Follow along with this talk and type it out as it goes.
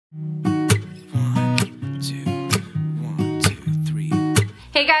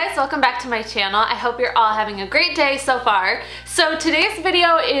welcome back to my channel. I hope you're all having a great day so far. So today's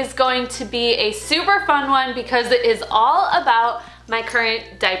video is going to be a super fun one because it is all about my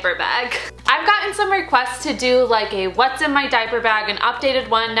current diaper bag. I've gotten some requests to do like a what's in my diaper bag, an updated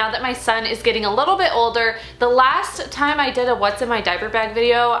one now that my son is getting a little bit older. The last time I did a what's in my diaper bag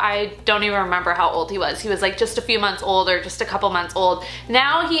video, I don't even remember how old he was. He was like just a few months old or just a couple months old.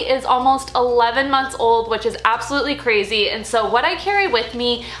 Now he is almost 11 months old, which is absolutely crazy. And so what I carry with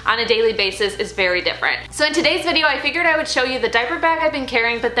me on a daily basis is very different. So in today's video, I figured I would show you the diaper bag I've been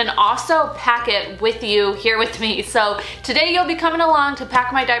carrying, but then also pack it with you here with me. So today you'll be coming along to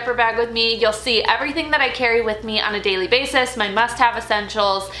pack my diaper bag with me. You'll see everything that I carry with me on a daily basis, my must-have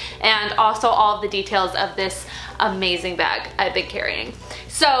essentials, and also all of the details of this amazing bag I've been carrying.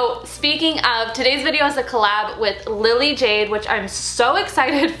 So speaking of, today's video is a collab with Lily Jade, which I'm so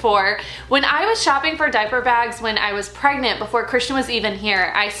excited for. When I was shopping for diaper bags when I was pregnant, before Christian was even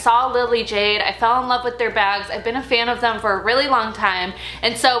here, I saw Lily Jade, I fell in love with their bags. I've been a fan of them for a really long time.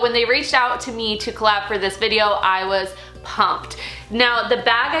 And so when they reached out to me to collab for this video, I was pumped. Now the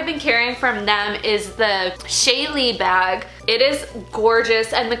bag I've been carrying from them is the Shaylee bag. It is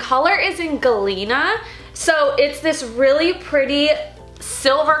gorgeous and the color is in Galena. So it's this really pretty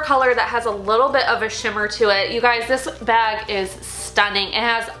silver color that has a little bit of a shimmer to it. You guys, this bag is stunning. It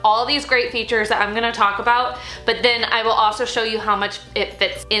has all these great features that I'm gonna talk about, but then I will also show you how much it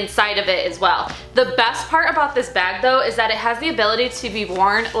fits inside of it as well. The best part about this bag though is that it has the ability to be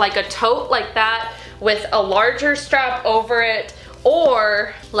worn like a tote like that with a larger strap over it,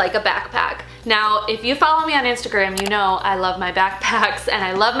 or like a backpack. Now, if you follow me on Instagram, you know I love my backpacks and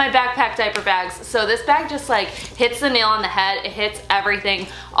I love my backpack diaper bags. So this bag just like hits the nail on the head. It hits everything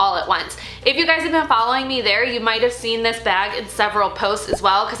all at once. If you guys have been following me there, you might have seen this bag in several posts as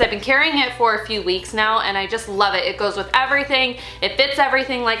well because I've been carrying it for a few weeks now and I just love it. It goes with everything. It fits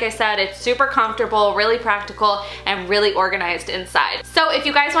everything. Like I said, it's super comfortable, really practical, and really organized inside. So if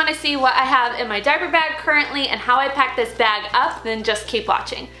you guys want to see what I have in my diaper bag currently and how I pack this bag up, then just keep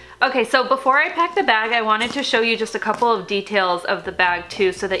watching. Okay, so before I pack the bag, I wanted to show you just a couple of details of the bag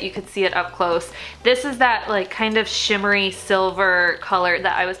too so that you could see it up close. This is that like kind of shimmery silver color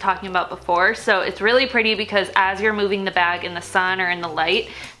that I was talking about before. So it's really pretty because as you're moving the bag in the sun or in the light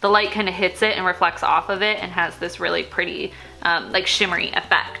kind of hits it and reflects off of it and has this really pretty like shimmery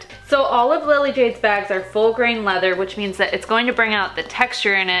effect. So all of Lily Jade's bags are full grain leather, which means that it's going to bring out the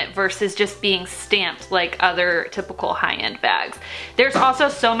texture in it versus just being stamped like other typical high-end bags. There's also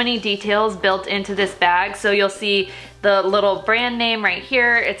so many details built into this bag. So you'll see the little brand name right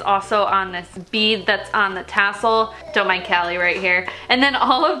here. It's also on this bead that's on the tassel. Don't mind Callie right here. And then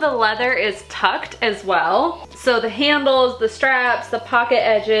all of the leather is tucked as well. So the handles, the straps, the pocket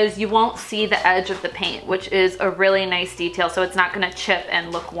edges, you won't see the edge of the paint, which is a really nice detail, so it's not gonna chip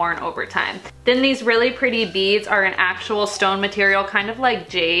and look worn over time. Then these really pretty beads are an actual stone material, kind of like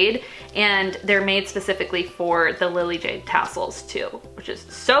jade, and they're made specifically for the Lily Jade tassels too, which is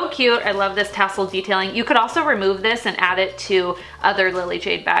so cute. I love this tassel detailing. You could also remove this and add it to other Lily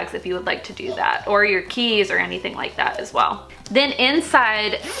Jade bags if you would like to do that, or your keys or anything like that as well. Then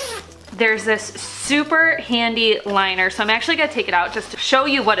inside, there's this super handy liner. So I'm actually gonna take it out just to show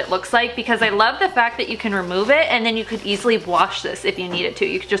you what it looks like because I love the fact that you can remove it and then you could easily wash this if you needed to.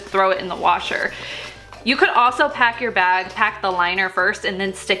 You could just throw it in the washer. You could also pack your bag, pack the liner first and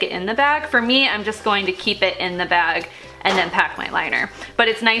then stick it in the bag. For me, I'm just going to keep it in the bag and then pack my liner. But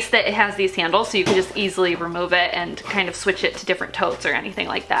it's nice that it has these handles so you can just easily remove it and kind of switch it to different totes or anything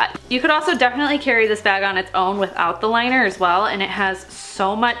like that. You could also definitely carry this bag on its own without the liner as well, and it has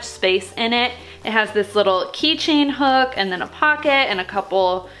so much space in it. It has this little keychain hook and then a pocket and a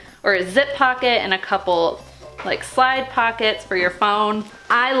couple, or a zip pocket and a couple like slide pockets for your phone.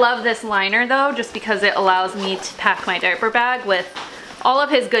 I love this liner though, just because it allows me to pack my diaper bag with all of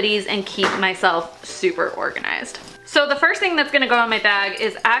his goodies and keep myself super organized. So the first thing that's gonna go in my bag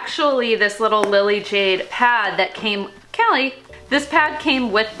is actually this little Lily Jade pad that came, Callie, this pad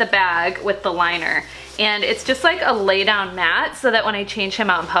came with the bag with the liner. And it's just like a lay down mat so that when I change him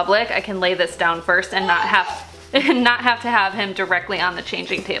out in public, I can lay this down first and not have to have him directly on the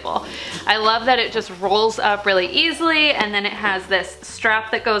changing table. I love that it just rolls up really easily and then it has this strap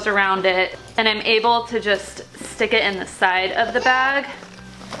that goes around it and I'm able to just stick it in the side of the bag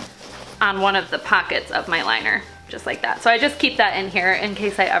on one of the pockets of my liner, just like that. So I just keep that in here in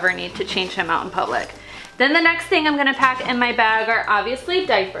case I ever need to change him out in public. Then the next thing I'm gonna pack in my bag are obviously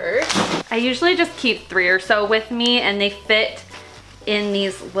diapers. I usually just keep 3 or so with me and they fit in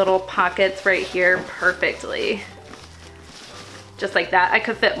these little pockets right here perfectly. Just like that. I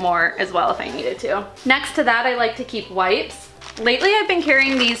could fit more as well if I needed to. Next to that, I like to keep wipes. Lately I've been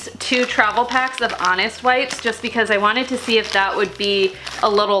carrying these 2 travel packs of Honest wipes just because I wanted to see if that would be a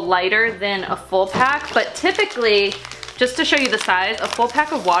little lighter than a full pack, but typically, just to show you the size, a full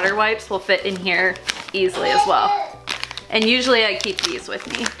pack of water wipes will fit in here easily as well. And usually I keep these with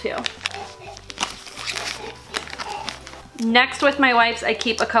me too. Next with my wipes, I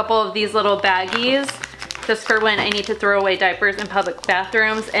keep a couple of these little baggies just for when I need to throw away diapers in public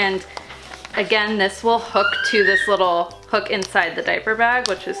bathrooms. And again, this will hook to this little hook inside the diaper bag,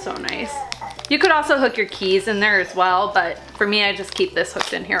 which is so nice. You could also hook your keys in there as well, but for me, I just keep this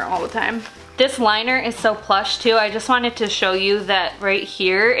hooked in here all the time. This liner is so plush too. I just wanted to show you that right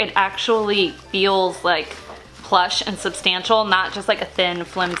here, it actually feels like plush and substantial, not just like a thin,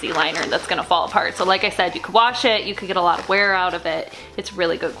 flimsy liner that's gonna fall apart. So like I said, you could wash it, you could get a lot of wear out of it. It's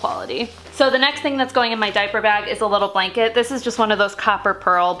really good quality. So the next thing that's going in my diaper bag is a little blanket. This is just one of those copper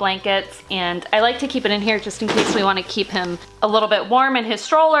pearl blankets, and I like to keep it in here just in case we wanna keep him a little bit warm in his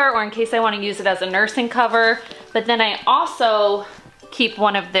stroller, or in case I wanna use it as a nursing cover. But then I also keep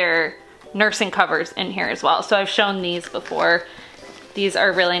one of their nursing covers in here as well. So I've shown these before. These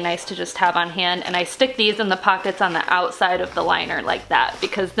are really nice to just have on hand, and I stick these in the pockets on the outside of the liner like that,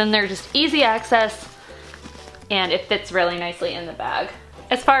 because then they're just easy access and it fits really nicely in the bag.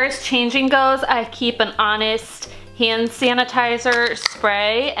 As far as changing goes, I keep an Honest hand sanitizer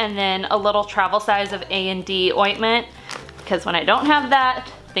spray and then a little travel size of A&D ointment, because when I don't have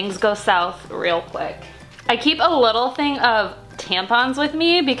that, things go south real quick. I keep a little thing of tampons with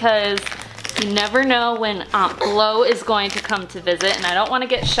me because you never know when Aunt Flo is going to come to visit, and I don't want to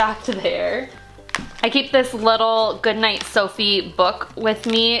get shocked there. I keep this little Goodnight Sophie book with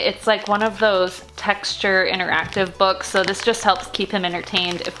me. It's like one of those texture interactive books, so this just helps keep him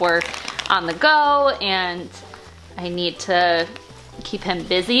entertained if we're on the go and I need to keep him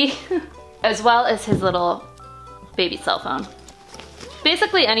busy, as well as his little baby cell phone.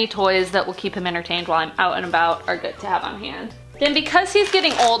 Basically any toys that will keep him entertained while I'm out and about are good to have on hand. Then because he's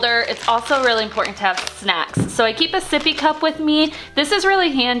getting older, it's also really important to have snacks. So I keep a sippy cup with me. This is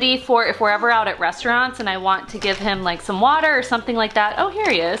really handy for if we're ever out at restaurants and I want to give him like some water or something like that. Oh, here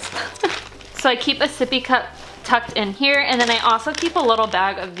he is. So I keep a sippy cup tucked in here, and then I also keep a little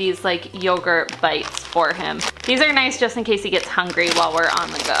bag of these like yogurt bites for him. These are nice just in case he gets hungry while we're on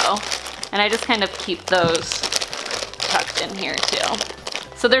the go. And I just kind of keep those tucked in here too.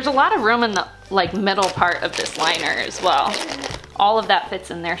 So there's a lot of room in the like middle part of this liner as well. All of that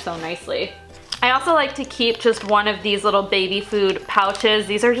fits in there so nicely. I also like to keep just one of these little baby food pouches.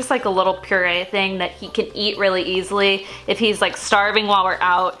 These are just like a little puree thing that he can eat really easily if he's like starving while we're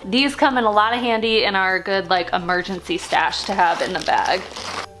out. These come in a lot of handy and are a good like emergency stash to have in the bag.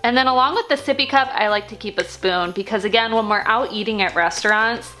 And then along with the sippy cup, I like to keep a spoon because again, when we're out eating at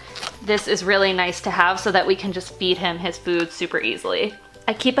restaurants, this is really nice to have so that we can just feed him his food super easily.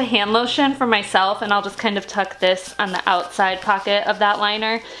 I keep a hand lotion for myself, and I'll just kind of tuck this on the outside pocket of that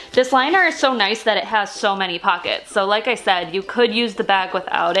liner. This liner is so nice that it has so many pockets. So like I said, you could use the bag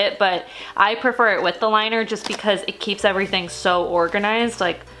without it, but I prefer it with the liner just because it keeps everything so organized.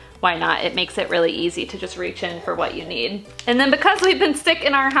 Like, why not? It makes it really easy to just reach in for what you need. And then because we've been sick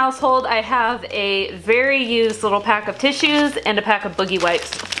in our household, I have a very used little pack of tissues and a pack of boogie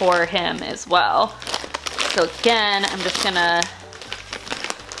wipes for him as well. So again, I'm just gonna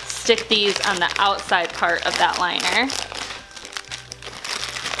stick these on the outside part of that liner.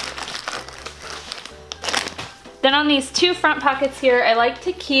 Then on these 2 front pockets here, I like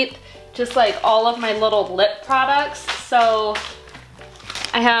to keep just like all of my little lip products. So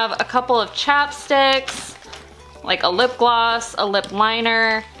I have a couple of chapsticks, like a lip gloss, a lip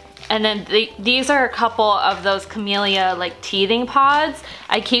liner, and then these are a couple of those Camellia like teething pods.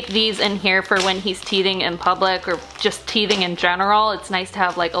 I keep these in here for when he's teething in public or just teething in general. It's nice to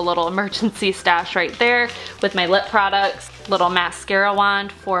have like a little emergency stash right there with my lip products, little mascara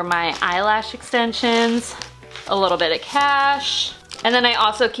wand for my eyelash extensions, a little bit of cash, and then I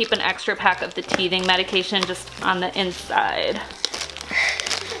also keep an extra pack of the teething medication just on the inside.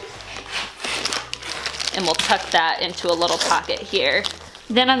 And we'll tuck that into a little pocket here.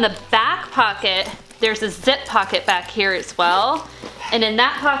 Then on the back pocket, there's a zip pocket back here as well. And in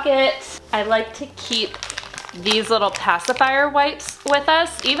that pocket, I like to keep these little pacifier wipes with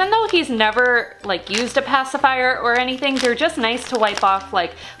us. Even though he's never like used a pacifier or anything, they're just nice to wipe off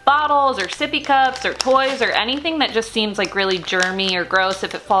like bottles or sippy cups or toys or anything that just seems like really germy or gross.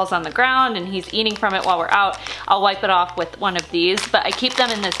 If it falls on the ground and he's eating from it while we're out, I'll wipe it off with one of these. But I keep them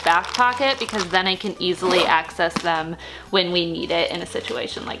in this back pocket because then I can easily access them when we need it in a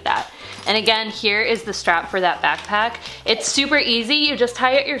situation like that. And again, here is the strap for that backpack. It's super easy. You just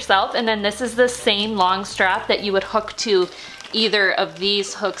tie it yourself, and then this is the same long strap that you would hook to either of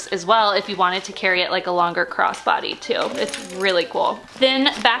these hooks as well if you wanted to carry it like a longer crossbody too. It's really cool. Then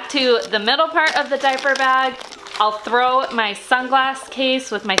back to the middle part of the diaper bag, I'll throw my sunglass case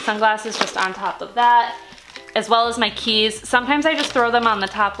with my sunglasses just on top of that, as well as my keys. Sometimes I just throw them on the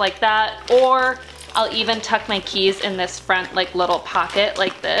top like that, or I'll even tuck my keys in this front like little pocket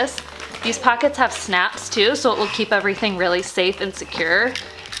like this. These pockets have snaps too, so it will keep everything really safe and secure,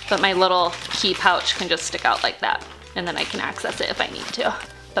 but my little key pouch can just stick out like that, and then I can access it if I need to.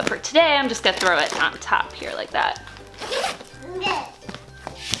 But for today, I'm just gonna throw it on top here like that.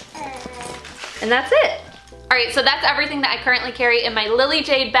 And that's it. All right, so that's everything that I currently carry in my Lily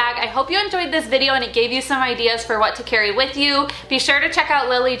Jade bag. I hope you enjoyed this video and it gave you some ideas for what to carry with you. Be sure to check out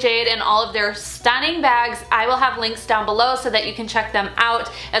Lily Jade and all of their stunning bags. I will have links down below so that you can check them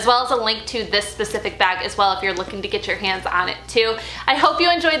out, as well as a link to this specific bag as well if you're looking to get your hands on it too. I hope you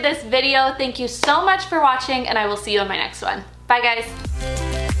enjoyed this video. Thank you so much for watching, and I will see you in my next one. Bye guys.